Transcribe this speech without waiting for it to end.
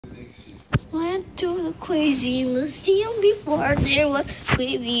Went to the crazy museum before there was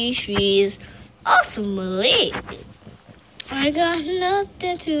creepy trees. Awesomely. I got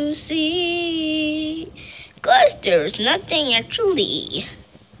nothing to see, 'cause there's nothing actually.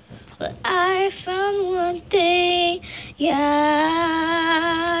 But I found one thing,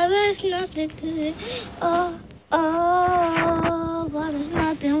 yeah, there's nothing to do. But there's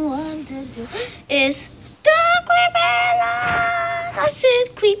nothing one to do. It's the creepy land. I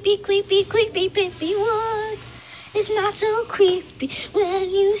said creepy, creepy, creepy, creepy woods. It's not so creepy when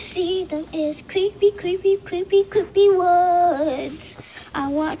you see them. It's creepy, creepy, creepy, creepy woods. I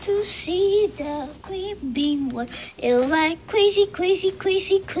want to see the creepy woods. It's like crazy, crazy,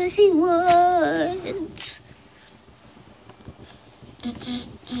 crazy, crazy woods.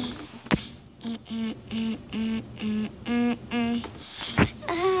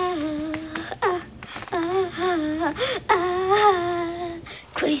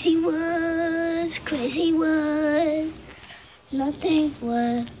 Crazy woods, crazy woods. Nothing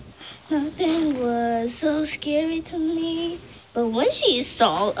was so scary to me. But when she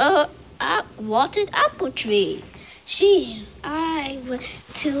saw a watered apple tree, I went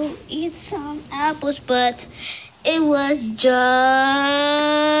to eat some apples, but it was just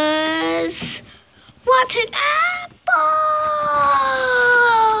watered apples.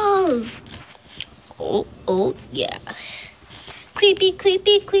 Oh yeah. Creepy,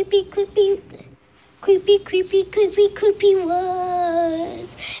 creepy, creepy, creepy. Creepy, creepy, creepy, creepy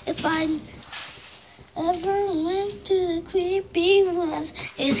woods. If I ever went to the creepy woods,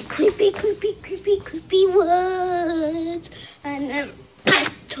 it's creepy, creepy, creepy, creepy woods. I never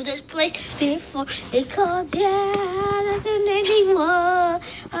been to this place before because, yeah, there's an ending wood.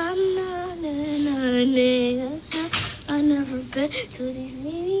 I never been to these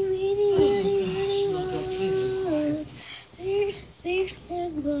really, really, really, really woods. These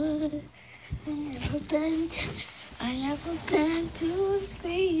woods. I never been to this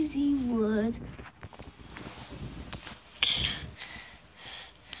crazy woods.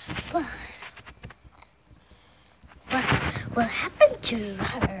 But what happened to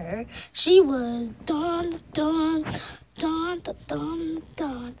her? She was dawn.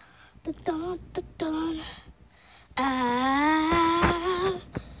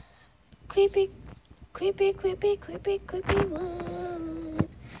 Creepy, creepy, creepy, creepy, creepy woods.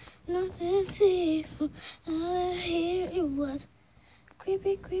 Nothing safe. Here it was.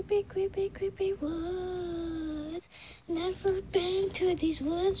 Creepy, creepy, creepy, creepy woods. Never been to these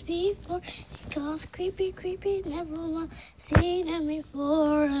woods before. Because creepy, creepy, never want seen them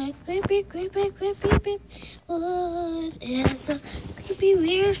before. Creepy, creepy, creepy, creepy woods. It's a creepy,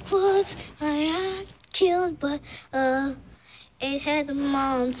 weird woods I killed, but it had a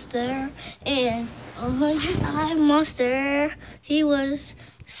monster and 100-eyed monster. He was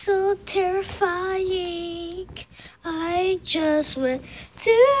so terrifying. I just went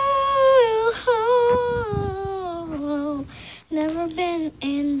to home. Never been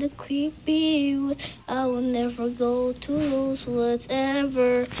in the creepy woods. I will never go to those woods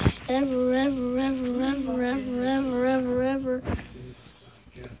ever, ever, ever, ever, ever, ever, ever, ever, ever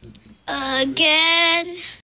again.